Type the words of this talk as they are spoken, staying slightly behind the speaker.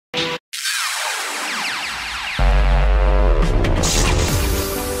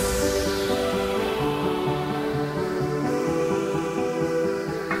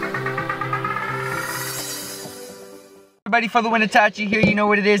everybody, for the win, Itachi here. You know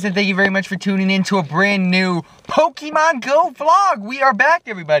what it is, and thank you very much for tuning in to a brand new Pokemon Go vlog. We are back,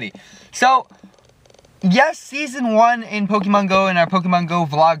 everybody. So, yes, Season 1 in Pokemon Go, in our Pokemon Go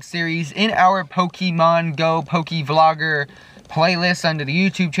vlog series, in our Pokemon Go Vlogger playlist under the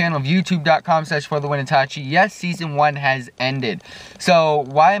YouTube channel of youtube.com/forthewinitachi. Yes, Season 1 has ended. So,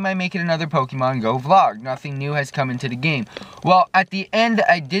 why am I making another Pokemon Go vlog? Nothing new has come into the game. Well, at the end,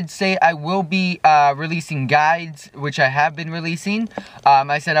 I did say I will be releasing guides, which I have been releasing.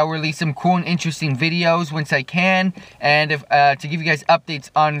 I said I'll release some cool and interesting videos once I can, and if to give you guys updates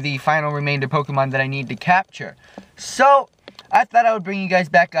on the final remainder Pokemon that I need to capture. So, I thought I would bring you guys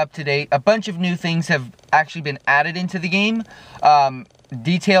back up to date. A bunch of new things have actually been added into the game,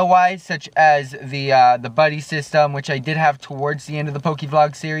 detail-wise, such as the buddy system, which I did have towards the end of the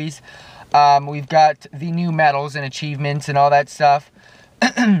Pokevlog series. We've got the new medals and achievements and all that stuff.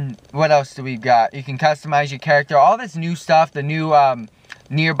 What else do we got? You can customize your character. All this new stuff, the new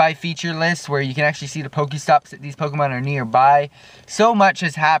nearby feature list, where you can actually see the Pokestops that these Pokemon are nearby. So much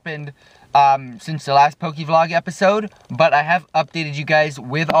has happened since the last Pokevlog episode, but I have updated you guys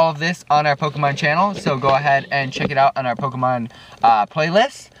with all of this on our Pokemon channel, so go ahead and check it out on our Pokemon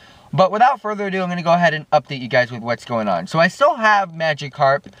playlist. But without further ado, I'm going to go ahead and update you guys with what's going on. So I still have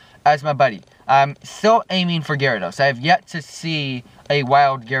Magikarp as my buddy. I'm still aiming for Gyarados. I have yet to see a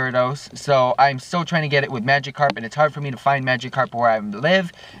wild Gyarados, so I'm still trying to get it with Magikarp, and it's hard for me to find Magikarp where I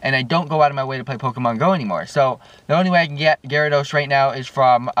live, and I don't go out of my way to play Pokemon Go anymore. So the only way I can get Gyarados right now is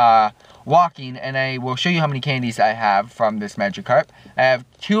from walking, and I will show you how many candies I have from this Magikarp. I have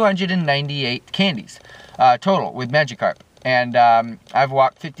 298 candies total with Magikarp. And I've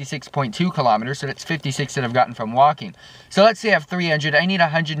walked 56.2 kilometers, so that's 56 that I've gotten from walking. So let's say I have 300. I need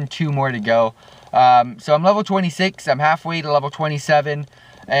 102 more to go. So I'm level 26. I'm halfway to level 27.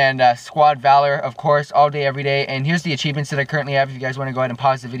 And Squad Valor, of course, all day, every day. And here's the achievements that I currently have if you guys want to go ahead and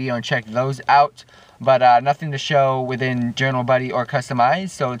pause the video and check those out. But nothing to show within Journal Buddy or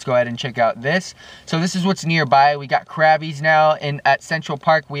Customize, so let's go ahead and check out this. So this is what's nearby. We got Krabbies now at Central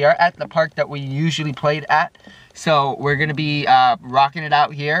Park. We are at the park that we usually played at. So we're going to be rocking it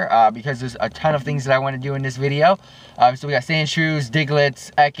out here because there's a ton of things that I want to do in this video. So we got Sandshrews,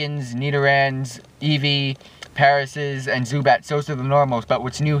 Diglets, Ekans, Nidorans, Eevee, Parises, and Zubats. Those are the normals, but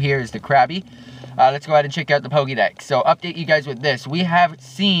what's new here is the Krabby. Let's go ahead and check out the Pokédex. So update you guys with this. We have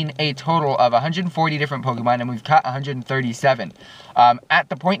seen a total of 140 different Pokemon, and we've caught 137. At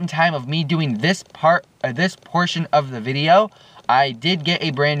the point in time of me doing this portion of the video, I did get a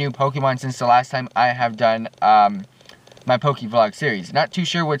brand new Pokemon since the last time I have done my Pokevlog series. Not too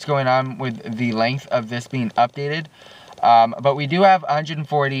sure what's going on with the length of this being updated, but we do have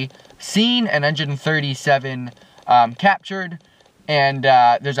 140 seen and 137 captured. And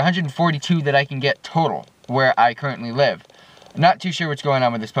there's 142 that I can get total where I currently live. Not too sure what's going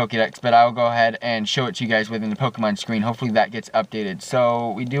on with this Pokédex, but I'll go ahead and show it to you guys within the Pokemon screen. Hopefully that gets updated.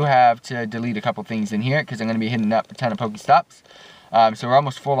 So we do have to delete a couple things in here because I'm going to be hitting up a ton of Pokestops. So we're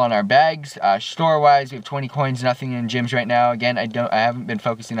almost full on our bags. Store-wise, we have 20 coins, nothing in gyms right now. Again, I haven't been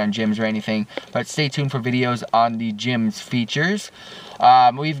focusing on gyms or anything, but stay tuned for videos on the gyms features.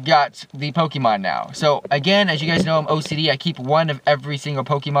 We've got the Pokemon now. So again, as you guys know, I'm OCD. I keep one of every single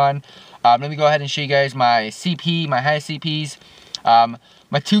Pokemon. Let me go ahead and show you guys my CP, my highest CPs.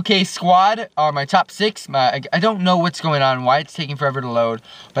 My 2K squad are my top 6. I don't know what's going on, why it's taking forever to load.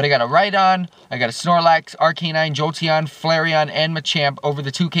 But I got a Rhydon, I got a Snorlax, Arcanine, Jolteon, Flareon, and Machamp over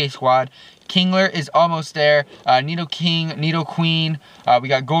the 2K squad. Kingler is almost there. Nidoking, Nidoqueen. We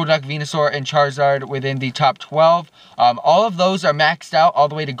got Golduck, Venusaur, and Charizard within the top 12. All of those are maxed out all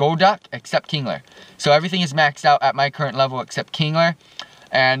the way to Golduck except Kingler. So everything is maxed out at my current level except Kingler.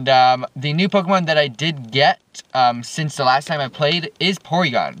 And the new Pokemon that I did get since the last time I played is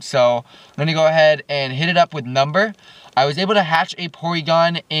Porygon. So I'm going to go ahead and hit it up with number. I was able to hatch a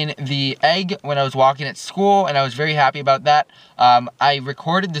Porygon in the egg when I was walking at school, and I was very happy about that. I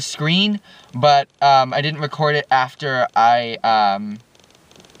recorded the screen, but I didn't record it after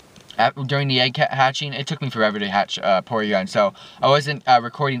during the egg hatching. It took me forever to hatch Porygon, so I wasn't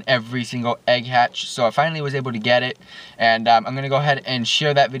recording every single egg hatch, so I finally was able to get it, and I'm going to go ahead and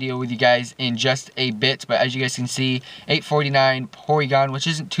share that video with you guys in just a bit. But as you guys can see, 849 Porygon, which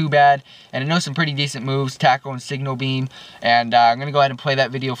isn't too bad, and I know some pretty decent moves, Tackle and Signal Beam, and I'm going to go ahead and play that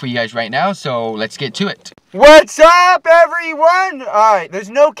video for you guys right now, so let's get to it. What's up, everyone? Alright,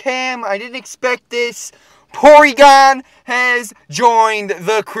 there's no cam. I didn't expect this. Porygon has joined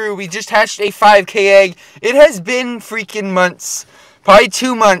the crew. We just hatched a 5K egg. It has been freaking months. Probably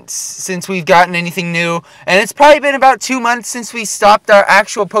 2 months since we've gotten anything new. And it's probably been about 2 months since we stopped our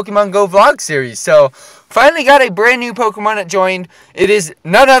actual Pokemon Go vlog series. So, finally got a brand new Pokemon that joined. It is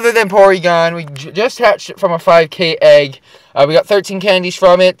none other than Porygon. We just hatched it from a 5K egg. We got 13 candies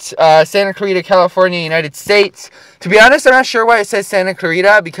from it. Santa Clarita, California, United States. To be honest, I'm not sure why it says Santa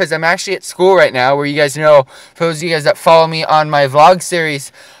Clarita, because I'm actually at school right now, where you guys know, for those of you guys that follow me on my vlog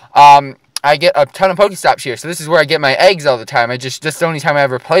series, I get a ton of Pokestops here, so this is where I get my eggs all the time. That's the only time I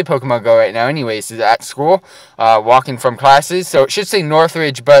ever play Pokemon Go right now anyways, is at school, walking from classes. So it should say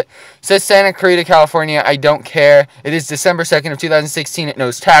Northridge, but it says Santa Clarita, California. I don't care. It is December 2nd of 2016. It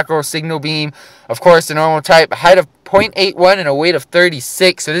knows Tackle, Signal Beam, of course, the normal type, a height of 0.81 and a weight of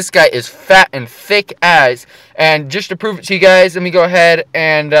 36. So this guy is fat and thick as. And just to prove it to you guys, let me go ahead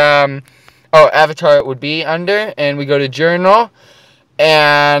and, avatar it would be under, and we go to Journal,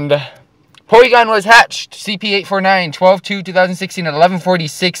 and Porygon was hatched, CP849, 12/2/2016 at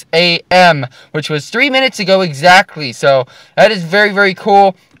 11:46 a.m., which was 3 minutes ago exactly. So that is very, very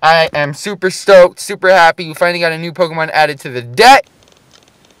cool. I am super stoked, super happy. We finally got a new Pokemon added to the deck.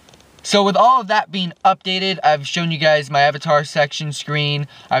 So with all of that being updated, I've shown you guys my avatar section screen.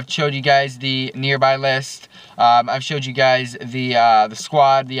 I've showed you guys the nearby list. I've showed you guys the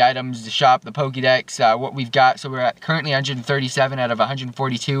squad, the items, the shop, the Pokédex, what we've got. So we're at currently 137 out of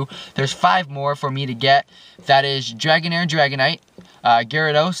 142. There's 5 more for me to get. That is Dragonair and Dragonite,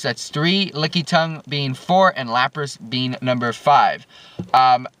 Gyarados, that's 3, Lickitung being 4, and Lapras being number 5.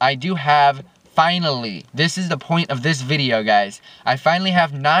 I do have, finally, this is the point of this video, guys. I finally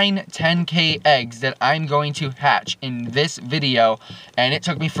have 9 10K eggs that I'm going to hatch in this video, and it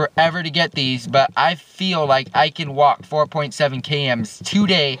took me forever to get these, but I feel like I can walk 4.7 kms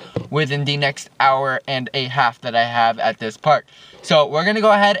today within the next hour and a half that I have at this park. So we're going to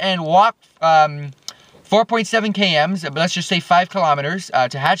go ahead and walk 4.7 kms, but let's just say 5 kilometers,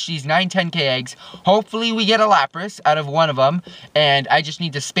 to hatch these 9 10K eggs. Hopefully we get a Lapras out of one of them, and I just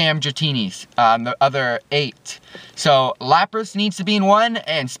need to spam Dratinis on the other 8. So Lapras needs to be in 1,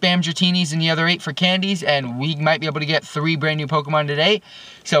 and spam Dratinis in the other 8 for candies, and we might be able to get 3 brand new Pokemon today.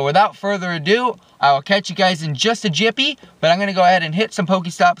 So without further ado, I will catch you guys in just a jiffy, but I'm going to go ahead and hit some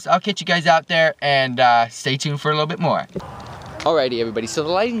Pokestops. I'll catch you guys out there, and stay tuned for a little bit more. Alrighty everybody, so the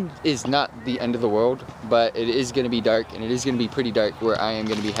lighting is not the end of the world, but it is going to be dark, and it is going to be pretty dark where I am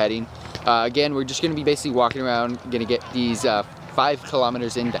going to be heading. Again, we're just going to be basically walking around, going to get these 5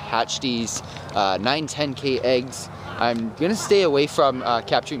 kilometers in to hatch these 9 10K eggs. I'm going to stay away from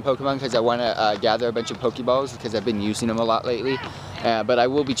capturing Pokemon because I want to gather a bunch of Pokeballs because I've been using them a lot lately. But I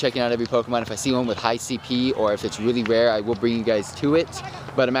will be checking out every Pokemon. If I see one with high CP or if it's really rare, I will bring you guys to it.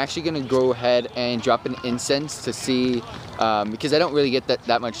 But I'm actually going to go ahead and drop an incense to see, because I don't really get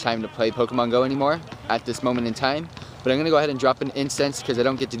that much time to play Pokemon Go anymore at this moment in time. But I'm going to go ahead and drop an incense because I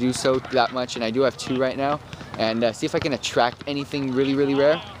don't get to do so that much, and I do have 2 right now. And see if I can attract anything really, really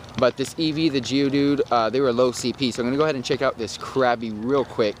rare. But this Eevee, the Geodude, they were low CP, so I'm going to go ahead and check out this Krabby real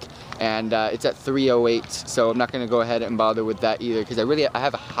quick. And it's at 308, so I'm not going to go ahead and bother with that either, because I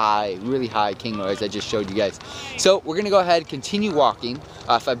have a really high Kingler, as I just showed you guys. So we're going to go ahead, continue walking.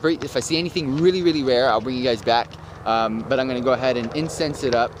 If I see anything really, really rare, I'll bring you guys back. But I'm going to go ahead and incense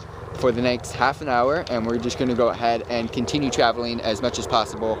it up for the next half an hour, and we're just going to go ahead and continue traveling as much as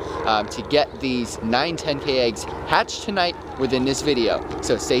possible to get these 9 10K eggs hatched tonight within this video,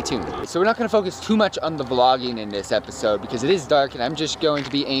 so stay tuned. So we're not going to focus too much on the vlogging in this episode because it is dark, and I'm just going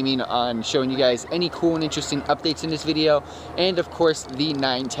to be aiming on showing you guys any cool and interesting updates in this video, and of course the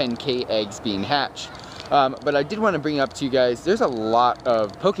 9 10K eggs being hatched. But I did want to bring up to you guys, there's a lot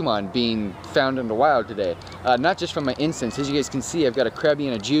of Pokemon being found in the wild today. Not just from my instance. As you guys can see, I've got a Krabby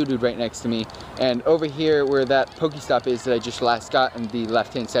and a Geodude right next to me. And over here where that Pokestop is that I just last got on the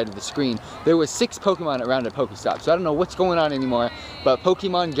left-hand side of the screen, there was 6 Pokemon around a Pokestop. So I don't know what's going on anymore, but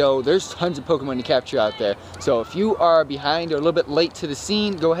Pokemon Go, there's tons of Pokemon to capture out there. So if you are behind or a little bit late to the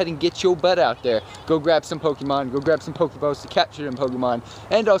scene, go ahead and get your butt out there. Go grab some Pokemon, go grab some Pokeballs to capture them Pokemon.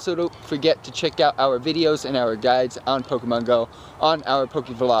 And also don't forget to check out our videos and our guides on Pokemon Go on our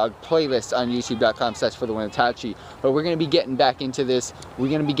Pokevlog playlist on youtube.com/ForTheOneItachi. But we're going to be getting back into this. We're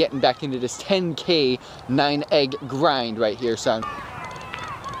going to be getting back into this 10K 9 egg grind right here, son.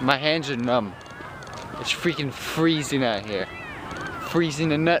 My hands are numb. It's freaking freezing out here. Freezing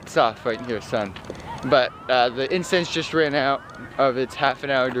the nuts off right here, son. But the incense just ran out of its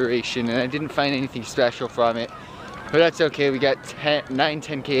half-an-hour duration, and I didn't find anything special from it. But that's okay. We got 9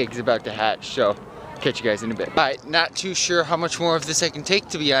 10K eggs about to hatch, so catch you guys in a bit. Alright, not too sure how much more of this I can take,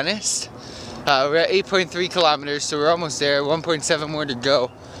 to be honest. We're at 8.3 kilometers, so we're almost there. 1.7 more to go.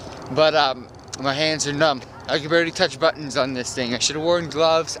 But my hands are numb. I can barely touch buttons on this thing. I should have worn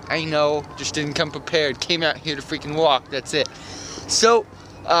gloves. I know, just didn't come prepared. Came out here to freaking walk, that's it. So,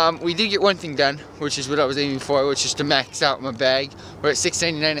 We did get one thing done, which is what I was aiming for, which is to max out my bag. We're at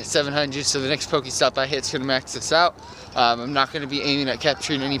 699 at 700, so the next Pokestop I hit's gonna max this out. I'm not gonna be aiming at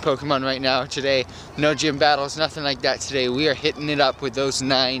capturing any Pokemon right now today. No gym battles, nothing like that today. We are hitting it up with those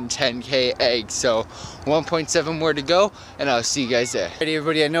 9, 10K eggs. So 1.7 more to go, and I'll see you guys there. Alrighty,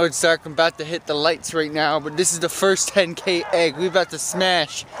 everybody, I know it's dark. I'm about to hit the lights right now, but this is the first 10K egg. We're about to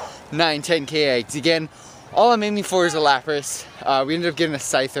smash 9, 10K eggs. Again, all I'm aiming for is a Lapras. We ended up getting a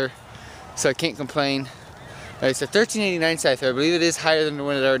Scyther, so I can't complain. It's a 1389 Scyther. I believe it is higher than the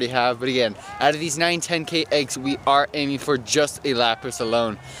one that I already have, but again, out of these 9, 10K eggs, we are aiming for just a Lapras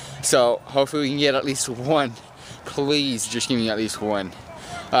alone. So hopefully we can get at least one. Please just give me at least one.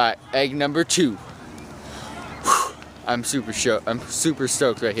 Alright, egg number 2. Whew. I'm super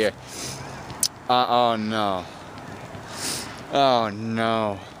stoked right here. Oh no. Oh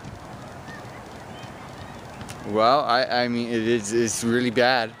no. Well, I mean, it's really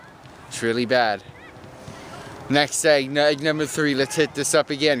bad. It's really bad. Next egg, egg number 3. Let's hit this up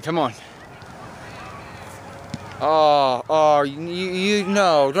again. Come on. Oh, you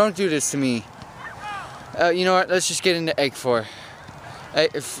no, don't do this to me. You know what? Let's just get into egg 4.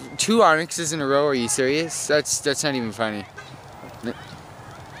 2 Onyxes in a row? Are you serious? That's not even funny.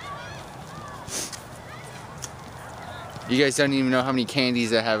 You guys don't even know how many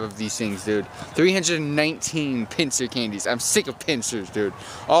candies I have of these things, dude. 319 pincer candies. I'm sick of pincers, dude.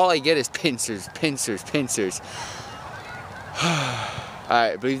 All I get is pincers. Alright,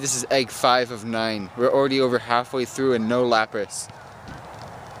 I believe this is egg 5 of 9. We're already over halfway through and no Lapras.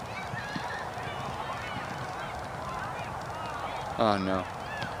 Oh no.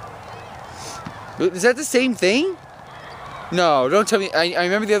 Is that the same thing? No, don't tell me. I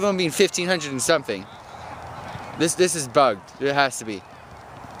remember the other one being 1500 and something. This is bugged. It has to be.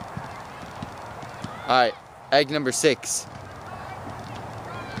 Alright, egg number 6.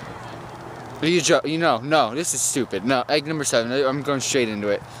 You know, no, this is stupid. No, egg number 7. I'm going straight into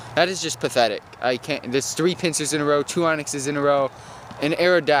it. That is just pathetic. I can't. There's 3 pincers in a row, 2 Onyxes in a row, an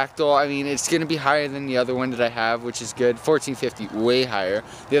Aerodactyl. I mean, it's going to be higher than the other one that I have, which is good. 1450, way higher.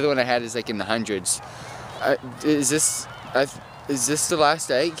 The other one I had is like in the hundreds. Is this the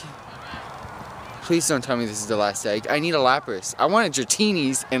last egg? Please don't tell me this is the last egg. I need a Lapras. I wanted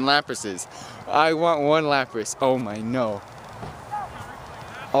Dratinis and Laprases. I want one Lapras. Oh my no.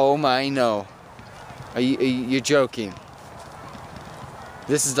 Oh my no. You're joking.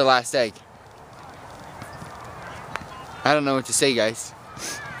 This is the last egg. I don't know what to say, guys.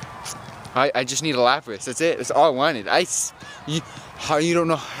 I just need a Lapras. That's it. That's all I wanted. You don't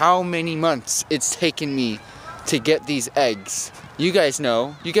know how many months it's taken me to get these eggs. You guys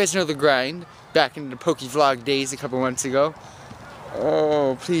know. You guys know the grind. Back in the Pokevlog days a couple months ago.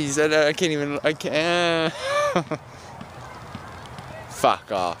 Oh, please. I can't even. I can't.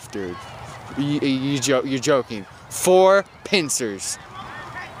 Fuck off, dude. You're joking. 4 pincers.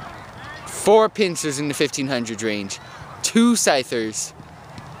 4 pincers in the 1500 range. 2 Scythers.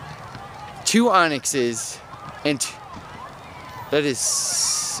 2 Onyxes. And that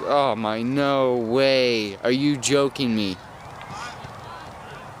is... Oh my, no way. Are you joking me?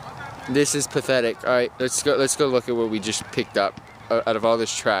 This is pathetic. Alright, let's go look at what we just picked up out of all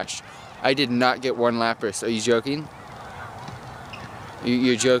this trash. I did not get one Lapras. Are you joking?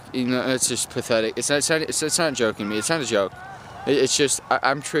 You're joking. You know, it's just pathetic. It's not joking me. It's not a joke. It's just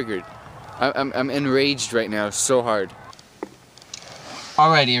I'm triggered. I'm enraged right now so hard.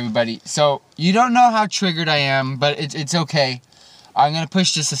 Alrighty, everybody. So you don't know how triggered I am, but it's okay. I'm gonna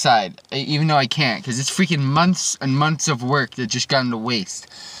push this aside, even though I can't, because it's freaking months and months of work that just gone to waste.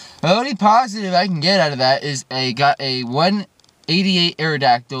 The only positive I can get out of that is I got a 188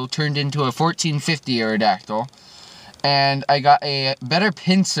 Aerodactyl turned into a 1450 Aerodactyl. And I got a better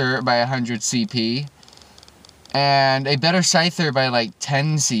pincer by 100 CP. And a better Scyther by like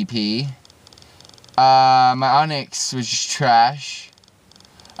 10 CP. My Onyx was just trash.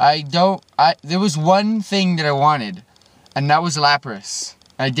 There was one thing that I wanted. And that was Lapras.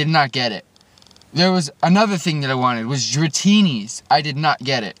 I did not get it. There was another thing that I wanted, was Dratinis. I did not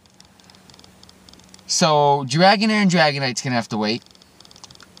get it. So, Dragonair and Dragonite's gonna have to wait.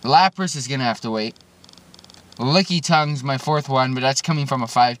 Lapras is gonna have to wait. Licky Tongue's my 4th one, but that's coming from a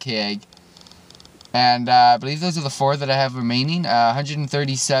 5K egg. And I believe those are the 4 that I have remaining.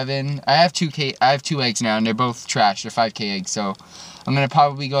 137. I have 2 eggs now, and they're both trash. They're 5K eggs, so I'm gonna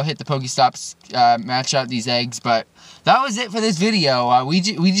probably go hit the Pokestops, match out these eggs. But that was it for this video. We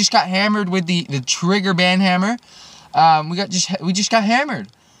just got hammered with the trigger band hammer. We just got hammered.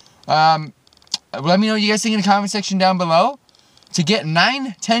 Let me know what you guys think in the comment section down below. To get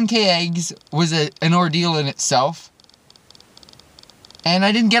 9 10K eggs was an ordeal in itself. And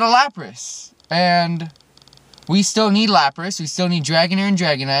I didn't get a Lapras. And we still need Lapras. We still need Dragonair and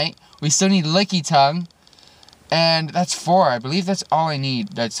Dragonite. We still need Licky Tongue. And that's 4. I believe that's all I need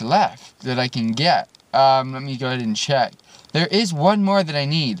that's left that I can get. Let me go ahead and check. There is one more that I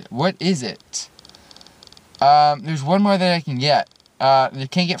need. What is it? There's one more that I can get. Can't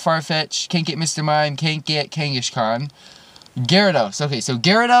get Farfetch, can't get Mr. Mime, can't get Kangaskhan. Gyarados. Okay, so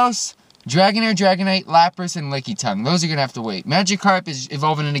Gyarados, Dragonair, Dragonite, Lapras, and Licky Tongue. Those are going to have to wait. Magikarp is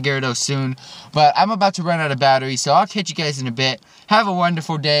evolving into Gyarados soon, but I'm about to run out of battery, so I'll catch you guys in a bit. Have a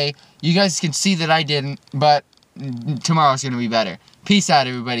wonderful day. You guys can see that I didn't, but tomorrow's going to be better. Peace out,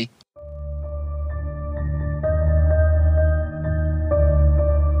 everybody.